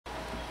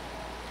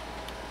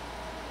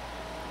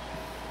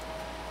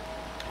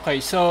Okay,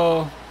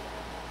 so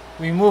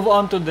we move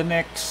on to the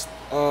next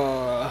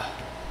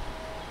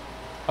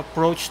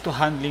approach to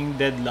handling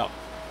deadlock,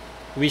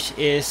 which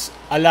is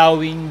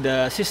allowing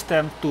the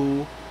system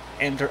to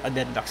enter a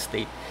deadlock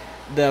state.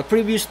 The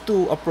previous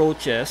two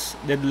approaches,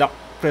 deadlock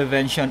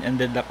prevention and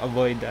deadlock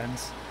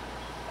avoidance,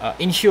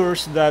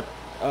 ensures that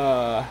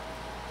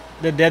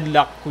the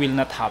deadlock will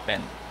not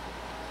happen.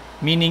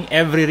 Meaning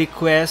every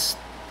request,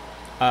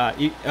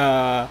 talking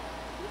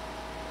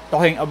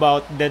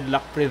about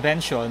deadlock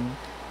prevention,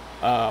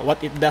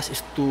 what it does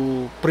is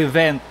to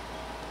prevent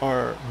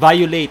or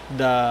violate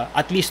the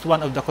at least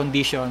one of the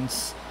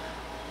conditions,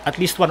 at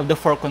least one of the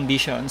four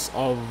conditions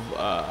of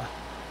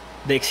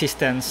the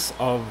existence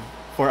of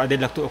for a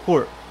deadlock to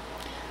occur.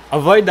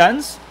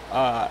 Avoidance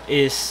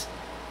is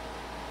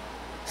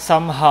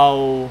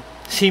somehow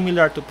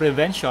similar to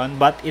prevention,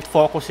 but it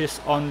focuses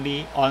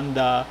only on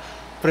the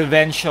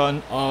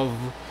prevention of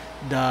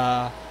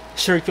the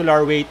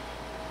circular weight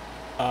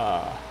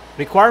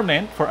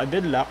requirement for a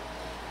deadlock,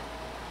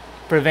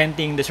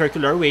 preventing the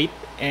circular weight.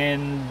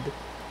 And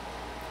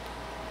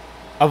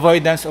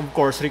avoidance, of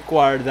course,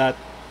 require that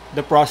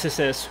the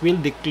processes will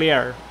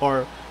declare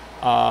or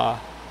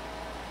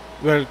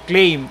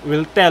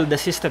will tell the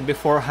system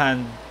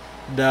beforehand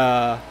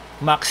the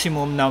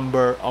maximum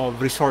number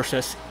of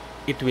resources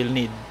it will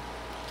need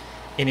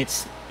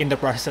in the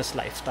process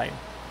lifetime.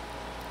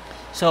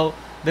 So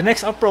the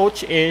next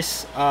approach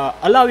is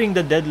allowing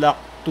the deadlock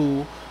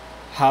to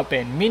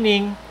happen,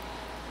 meaning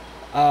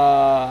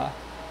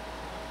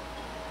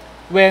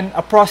when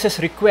a process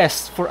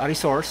requests for a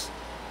resource,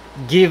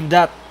 give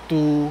that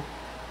to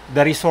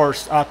the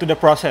resource to the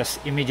process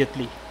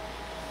immediately.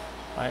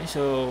 Okay,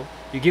 so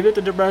you give it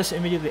to the process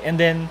immediately, and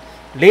then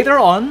later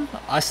on,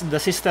 as the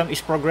system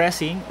is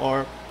progressing,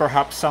 or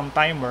perhaps some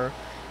timer,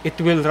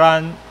 it will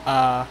run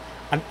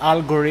an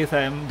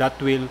algorithm that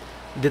will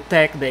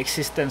detect the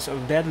existence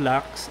of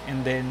deadlocks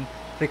and then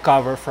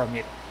recover from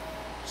it.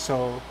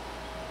 So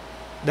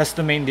that's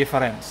the main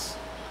difference.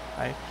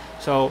 Right?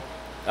 So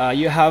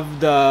you have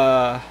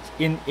the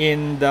in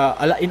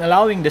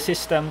allowing the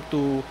system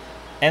to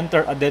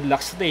enter a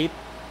deadlock state.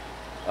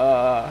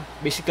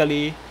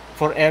 Basically,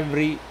 for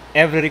every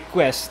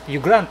request, you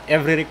grant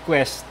every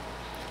request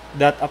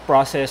that a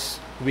process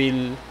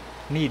will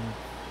need,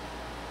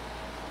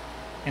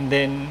 and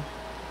then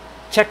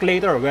check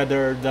later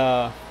whether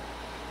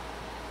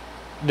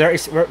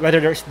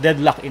there's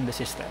deadlock in the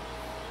system.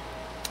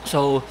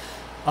 So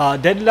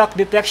deadlock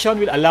detection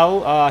will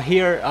allow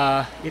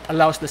it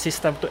allows the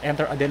system to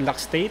enter a deadlock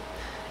state,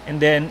 and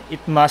then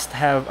it must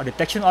have a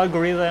detection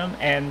algorithm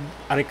and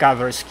a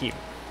recovery scheme.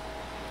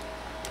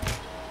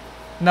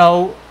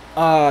 Now,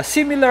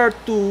 similar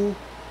to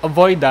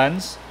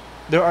avoidance,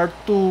 there are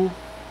two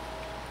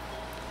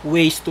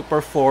ways to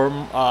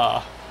perform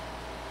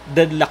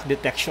deadlock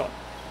detection,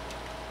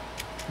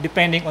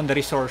 depending on the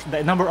resource,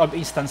 the number of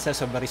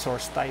instances of the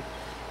resource type.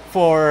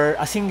 For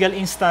a single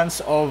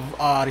instance of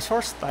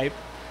resource type,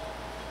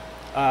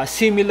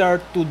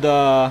 similar to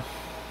the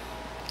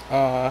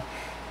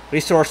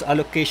resource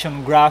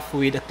allocation graph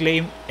with a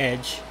claim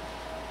edge,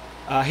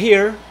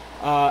 here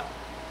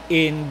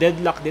in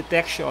deadlock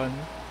detection,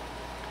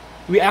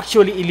 we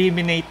actually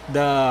eliminate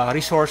the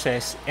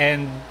resources,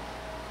 and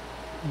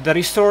the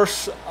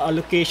resource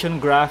allocation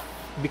graph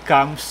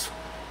becomes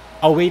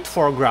a wait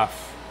for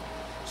graph.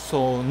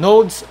 So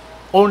nodes,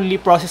 only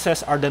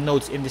processes are the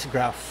nodes in this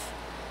graph,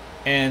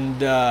 and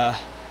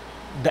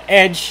the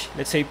edge,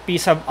 let's say p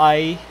sub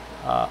I,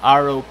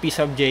 arrow p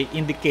sub j,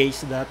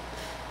 indicates that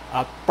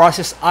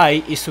process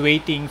I is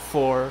waiting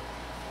for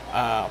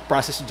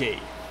process j.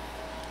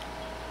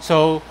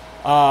 So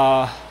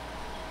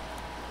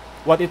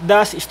what it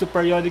does is to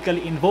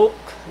periodically invoke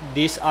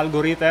this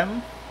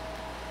algorithm,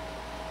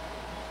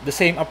 the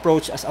same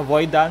approach as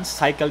avoidance,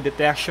 cycle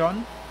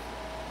detection.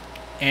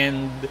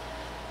 And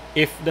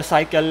if the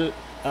cycle,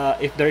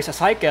 if there is a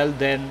cycle,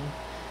 then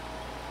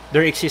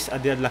there exists a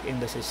deadlock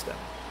in the system.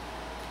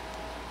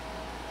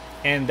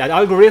 And that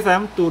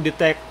algorithm to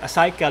detect a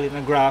cycle in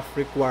a graph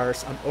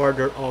requires an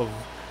order of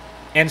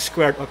n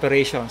squared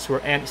operations,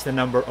 where n is the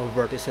number of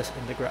vertices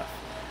in the graph.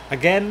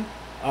 Again,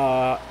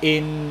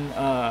 in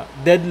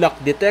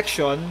deadlock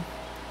detection,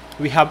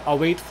 we have a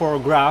wait for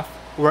graph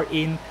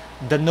wherein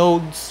the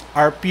nodes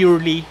are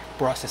purely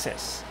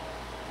processes.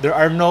 There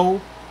are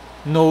no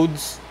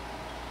nodes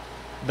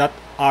that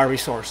are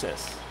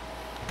resources.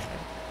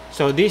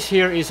 So this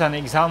here is an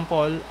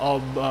example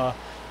of a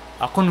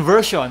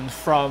conversion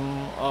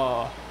from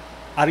a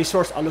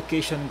resource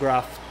allocation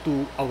graph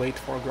to a wait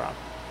for graph.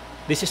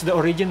 This is the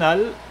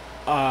original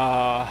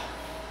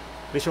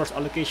resource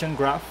allocation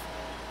graph,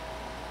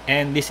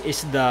 and this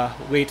is the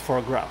wait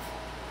for graph.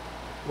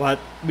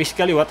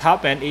 Basically what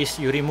happened is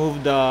you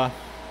remove the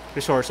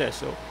resources.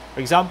 So for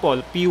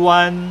example,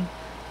 P1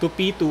 to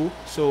P2,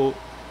 so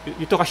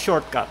you took a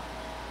shortcut.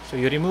 So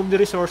you remove the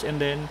resource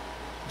and then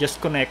just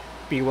connect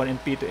P1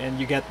 and P2, and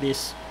you get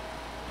this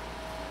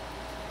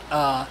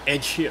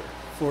edge here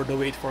for the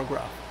wait for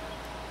graph.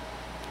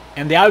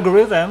 And the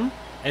algorithm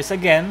is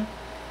again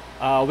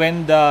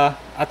when the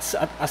at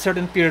a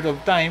certain period of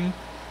time,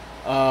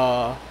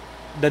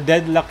 the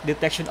deadlock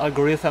detection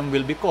algorithm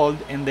will be called,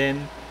 and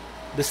then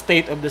the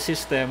state of the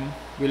system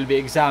will be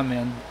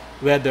examined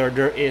whether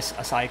there is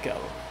a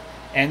cycle.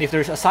 And if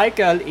there's a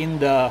cycle in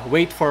the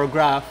wait for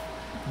graph,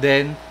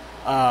 then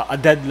a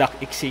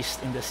deadlock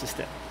exists in the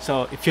system.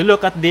 So if you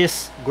look at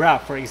this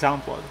graph, for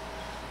example,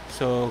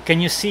 so can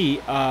you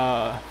see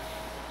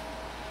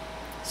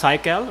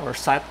cycle or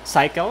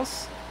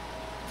cycles?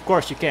 Of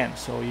course you can.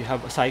 So you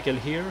have a cycle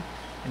here,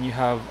 and you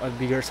have a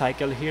bigger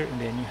cycle here, and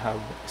then you have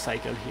a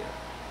cycle here.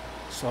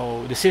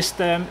 So the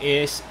system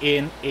is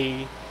in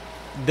a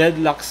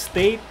deadlock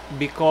state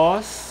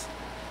because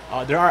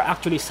there are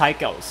actually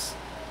cycles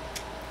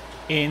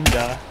in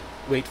the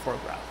wait for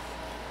graph.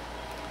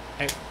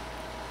 Okay.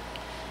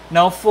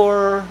 Now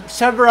for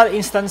several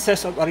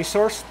instances of a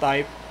resource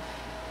type,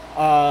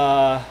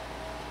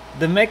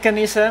 the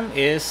mechanism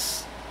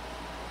is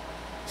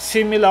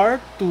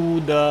similar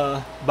to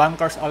the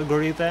banker's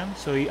algorithm.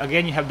 So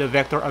again, you have the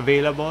vector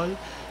available,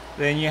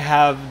 then you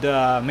have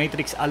the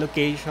matrix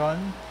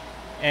allocation,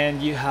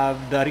 and you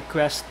have the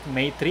request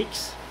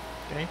matrix.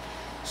 Okay,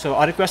 so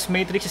a request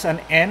matrix is an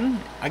n.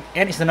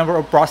 N is the number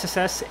of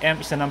processes, m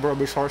is the number of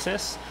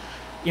resources.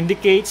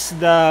 Indicates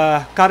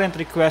the current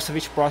request of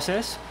each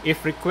process.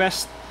 If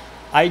request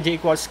ij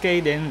equals k,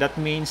 then that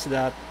means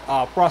that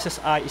process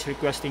I is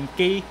requesting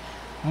k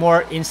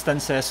more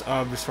instances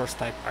of resource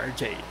type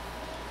rj.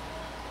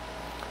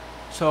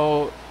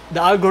 So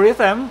the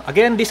algorithm,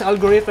 again, this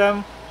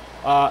algorithm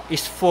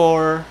is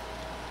for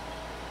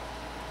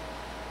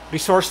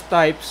resource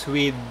types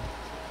with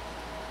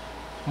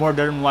more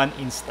than one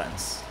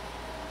instance.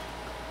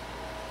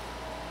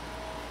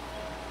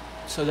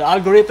 So the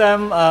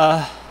algorithm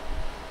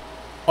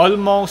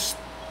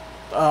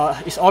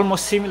is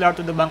almost similar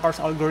to the banker's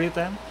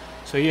algorithm.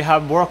 So you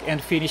have work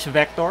and finish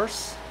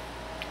vectors,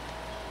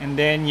 and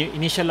then you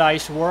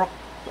initialize work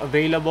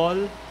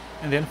available,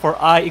 and then for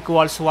I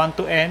equals 1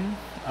 to n,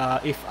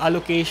 if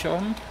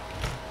allocation,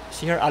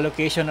 see here,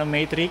 allocation of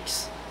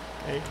matrix,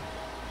 okay,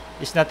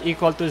 is not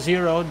equal to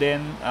 0,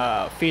 then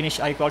finish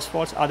I equals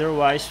false,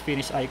 otherwise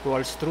finish I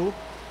equals true.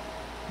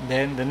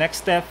 Then the next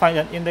step, find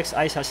an index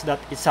I such that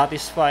it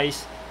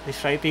satisfies this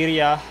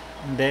criteria,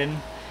 and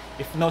then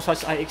if no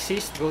such I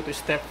exists, go to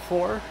step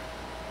 4.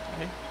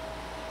 Okay.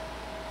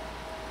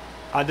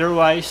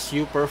 Otherwise,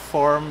 you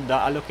perform the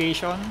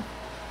allocation.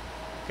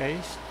 Okay.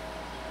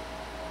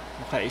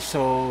 Okay,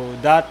 so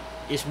that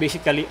is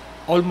basically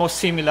almost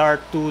similar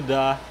to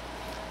the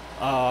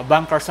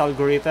banker's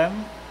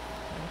algorithm,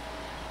 okay.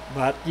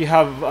 But you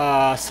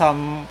have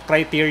some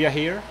criteria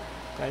here,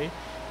 okay,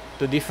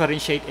 to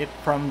differentiate it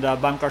from the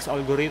banker's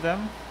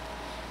algorithm.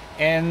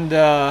 And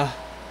the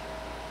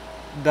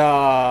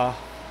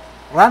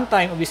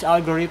runtime of this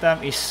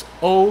algorithm is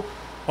O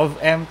of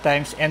m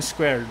times n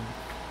squared,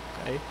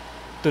 okay,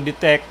 to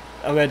detect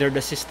whether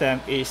the system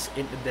is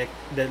in a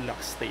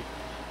deadlock state.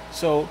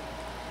 So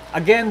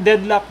again,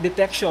 deadlock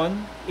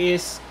detection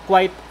is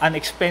quite an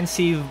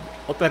expensive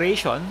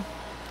operation.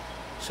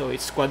 So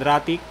it's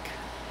quadratic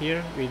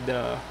here with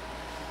the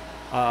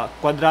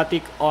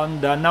quadratic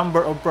on the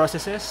number of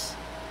processes,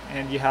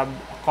 and you have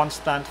a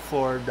constant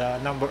for the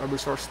number of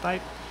resource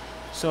type.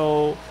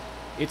 So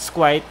it's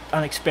quite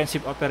an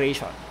expensive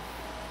operation.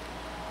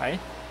 Okay.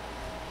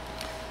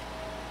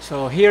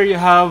 So here you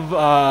have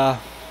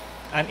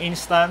an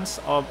instance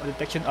of a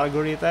detection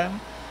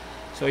algorithm.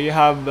 So you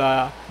have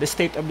the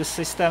state of the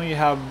system. You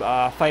have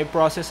 5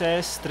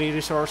 processes, 3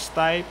 resource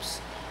types,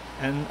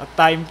 and at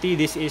time t,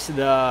 this is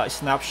the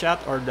snapshot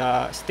or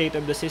the state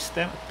of the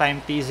system at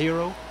time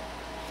t0.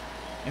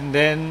 And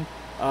then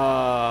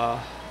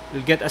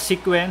you'll get a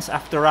sequence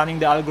after running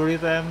the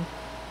algorithm.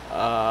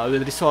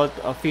 Will result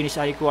of finish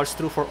I equals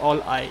true for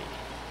all I.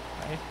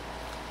 Okay.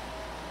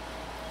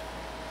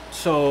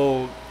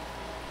 So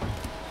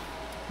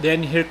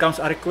then here comes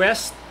a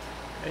request.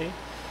 Okay.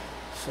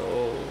 So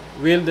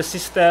will the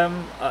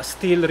system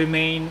still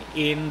remain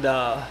in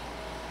the,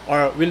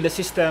 or will the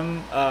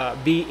system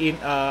be in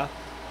a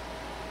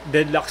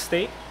deadlock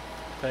state?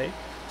 Okay.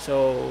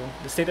 So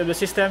the state of the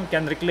system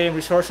can reclaim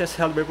resources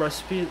held by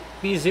process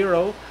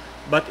P0,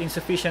 but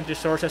insufficient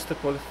resources to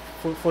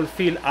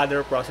fulfill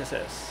other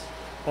processes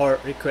or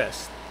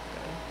requests.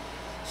 Okay.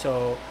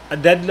 So a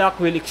deadlock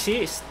will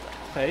exist,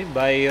 okay,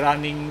 by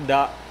running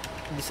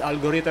this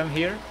algorithm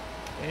here,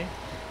 okay,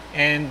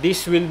 and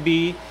this will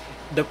be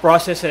the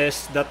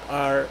processes that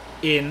are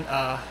in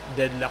a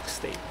deadlock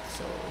state.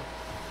 So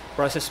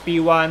process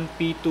P1,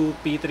 P2,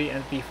 P3,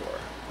 and P4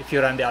 if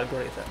you run the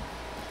algorithm.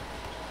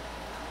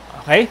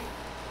 Okay.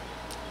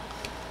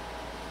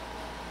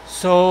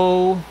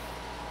 So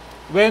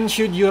when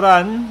should you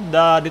run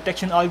the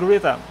detection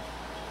algorithm?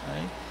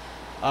 Okay.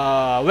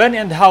 When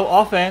and how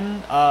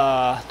often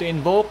to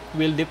invoke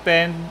will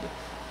depend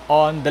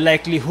on the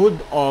likelihood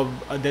of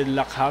a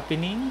deadlock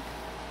happening.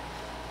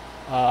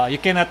 You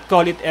cannot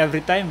call it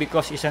every time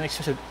because it's an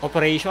expensive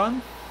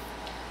operation.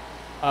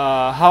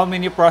 How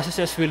many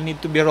processes will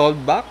need to be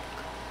rolled back?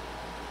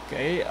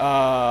 Okay.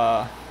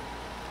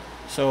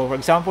 So for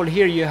example,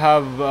 here you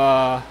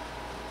have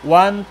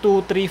 1,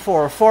 2, 3,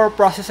 4. 4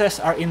 processes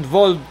are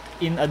involved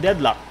in a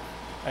deadlock.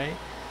 Okay?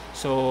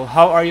 So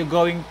how are you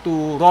going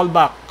to roll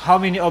back? How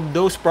many of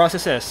those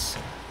processes?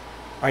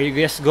 Are you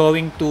just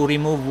going to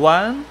remove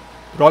one,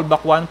 roll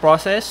back one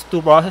process,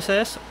 2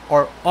 processes,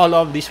 or all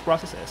of these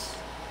processes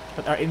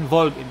that are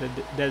involved in the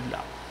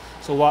deadlock?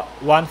 So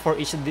one for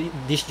each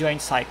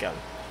disjoint cycle.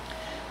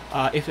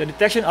 If the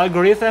detection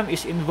algorithm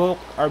is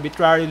invoked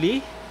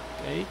arbitrarily,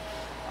 okay,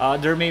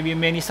 there may be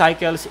many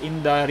cycles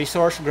in the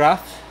resource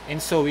graph, and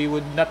so we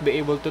would not be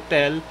able to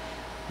tell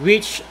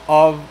which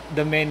of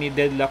the many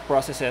deadlock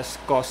processes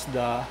caused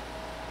the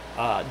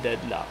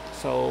deadlock.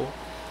 So,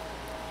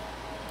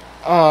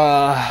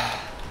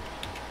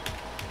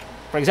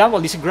 for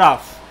example, this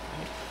graph.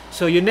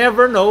 So you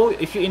never know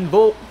if you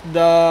invoke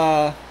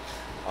the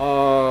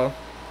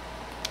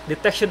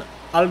detection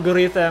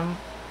algorithm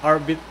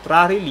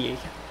arbitrarily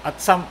at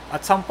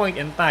some point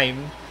in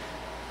time.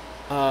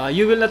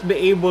 You will not be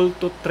able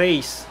to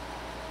trace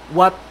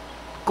what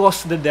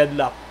caused the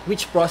deadlock,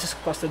 which process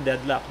caused the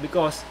deadlock,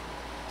 because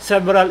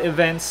several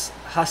events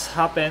has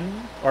happened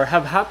or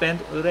have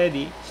happened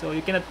already, so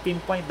you cannot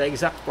pinpoint the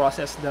exact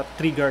process that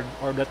triggered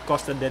or that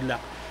caused the deadlock.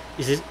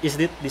 Is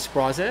it this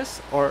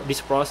process or this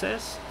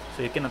process?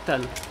 So you cannot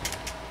tell.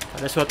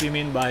 That's what we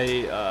mean by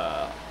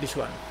this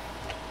one.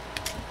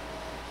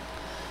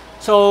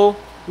 So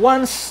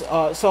once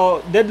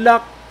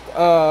deadlock,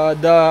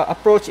 the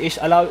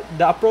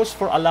approach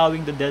for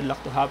allowing the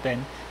deadlock to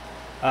happen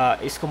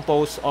is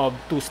composed of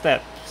 2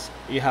 steps.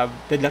 You have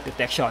deadlock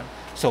detection.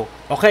 So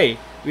okay,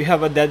 we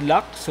have a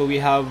deadlock, so we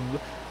have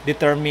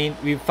determined,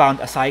 we found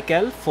a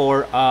cycle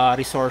for a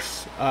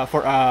resource,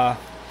 for a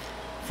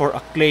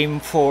claim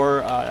for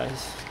a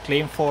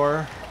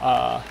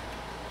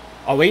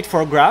wait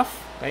for graph.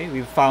 Okay,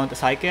 we found a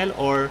cycle,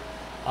 or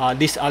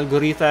this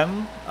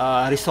algorithm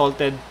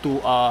resulted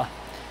to a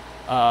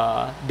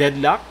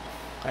deadlock.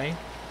 Okay,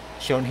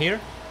 shown here.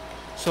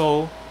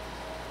 So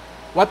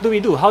what do we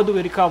do? How do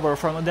we recover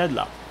from a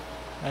deadlock?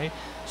 Okay,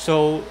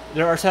 so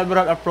there are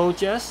several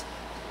approaches.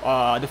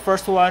 The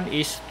first one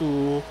is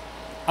to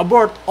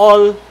abort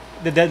all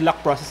the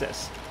deadlock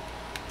processes.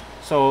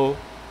 So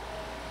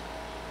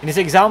in this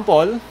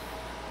example,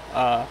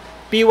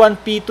 P1,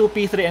 P2,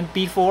 P3, and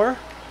P4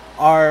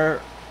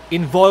 are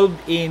involved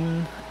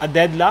in a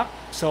deadlock,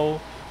 so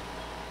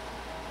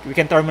we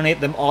can terminate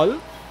them all,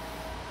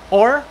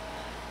 or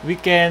we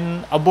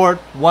can abort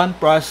one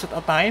process at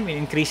a time,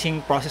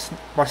 increasing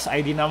process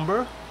ID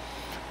number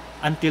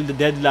until the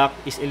deadlock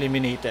is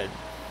eliminated.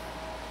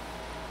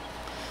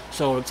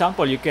 So, for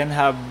example, you can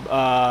have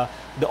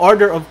the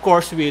order, of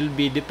course, will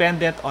be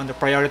dependent on the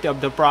priority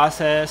of the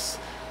process,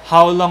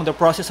 how long the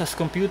process has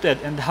computed,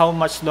 and how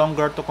much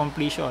longer to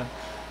completion.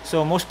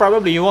 So, most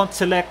probably, you won't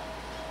select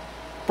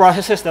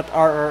processes that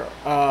are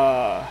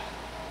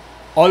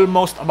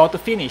almost about to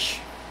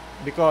finish,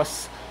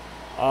 because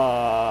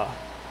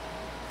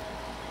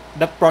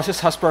that process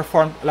has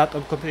performed a lot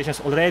of computations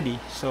already.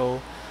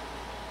 So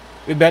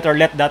we better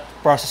let that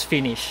process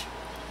finish.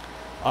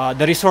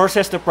 The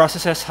resources the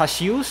processes has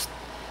used,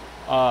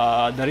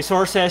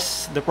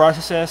 the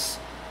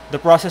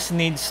process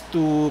needs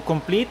to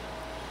complete.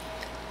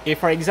 If,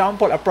 for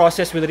example, a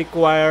process will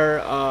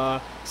require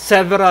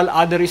several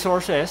other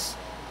resources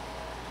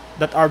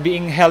that are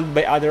being held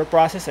by other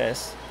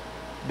processes,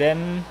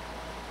 then,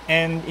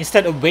 and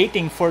instead of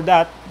waiting for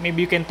that,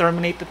 maybe you can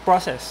terminate the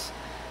process,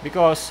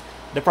 because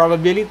the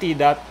probability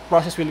that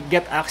process will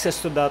get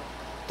access to the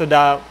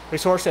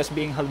resources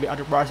being held by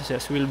other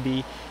processes will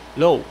be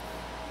low.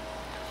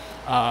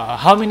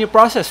 How many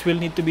processes will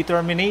need to be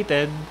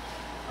terminated?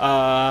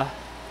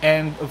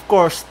 And of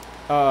course,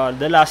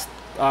 the last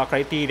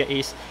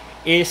criteria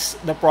is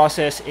the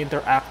process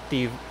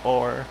interactive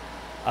or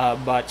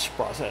batch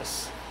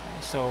process.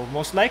 So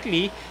most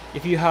likely,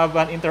 if you have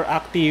an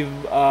interactive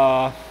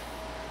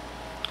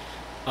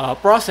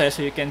process,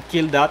 you can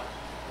kill that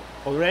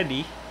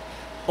already.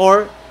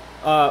 Or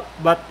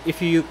but if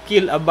you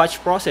kill a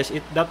batch process,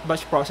 that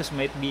batch process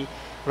might be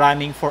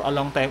running for a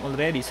long time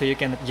already, so you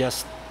cannot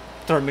just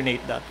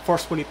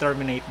forcefully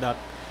terminate that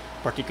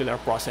particular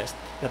process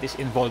that is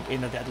involved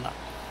in a deadlock.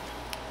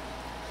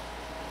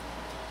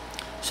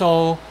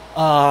 So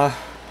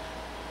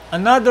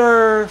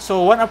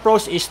one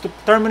approach is to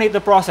terminate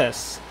the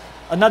process.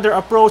 Another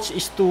approach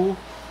is to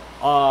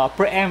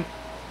preempt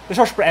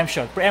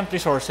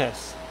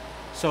resources.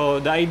 So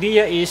the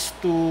idea is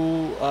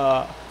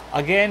to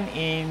again,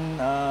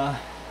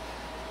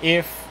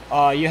 if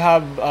you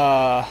have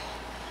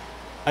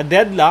a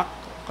deadlock,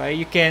 okay,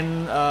 you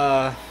can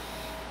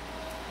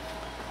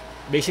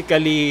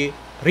basically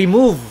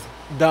remove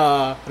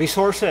the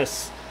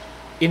resources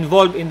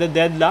involved in the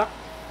deadlock,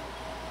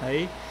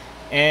 okay?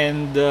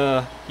 And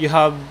you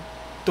have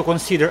to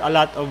consider a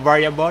lot of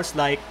variables,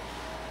 like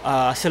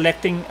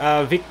selecting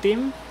a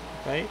victim,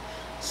 okay?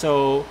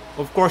 So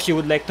of course you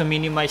would like to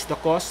minimize the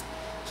cost.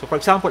 So for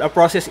example, a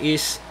process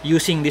is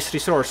using this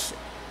resource,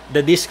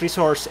 the disk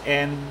resource,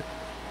 and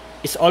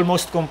it's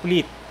almost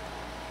complete.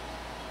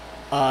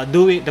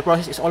 The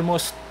process is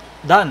almost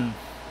done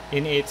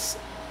in its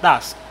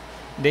task,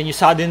 then you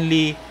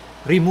suddenly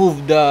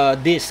remove the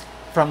disk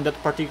from that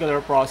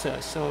particular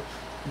process. So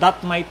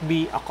that might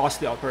be a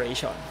costly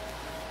operation.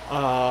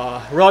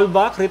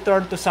 Rollback,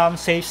 return to some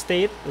safe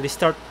state,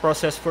 restart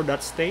process for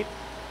that state.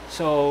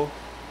 So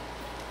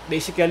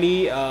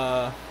basically,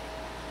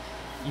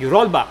 you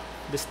roll back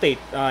the state.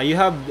 You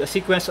have a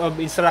sequence of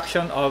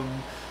instruction of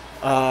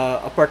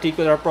a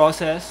particular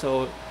process.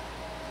 So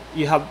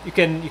you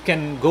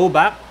can go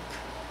back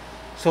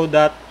so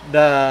that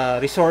the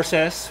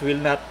resources will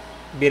not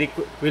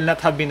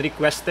have been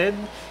requested.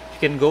 You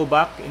can go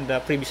back in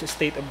the previous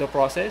state of the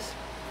process.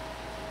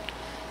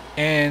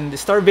 And the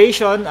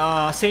starvation,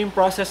 same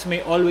process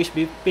may always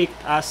be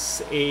picked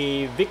as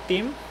a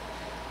victim.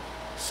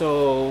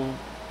 So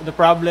the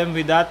problem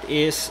with that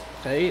is,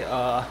 okay,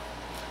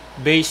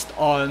 based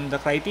on the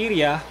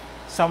criteria,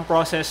 some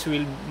process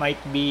might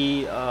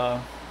be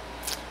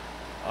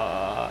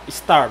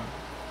starved,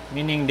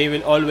 meaning they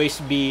will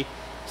always be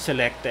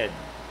selected.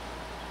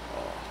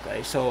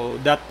 Okay, so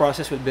that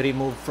process will be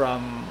removed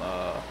from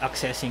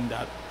accessing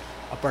that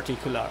a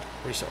particular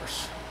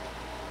resource.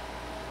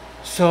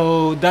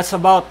 So that's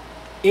about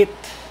it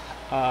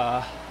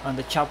on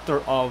the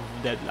chapter of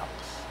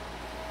deadlocks.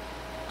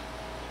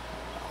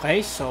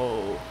 Okay,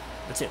 so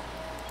that's it.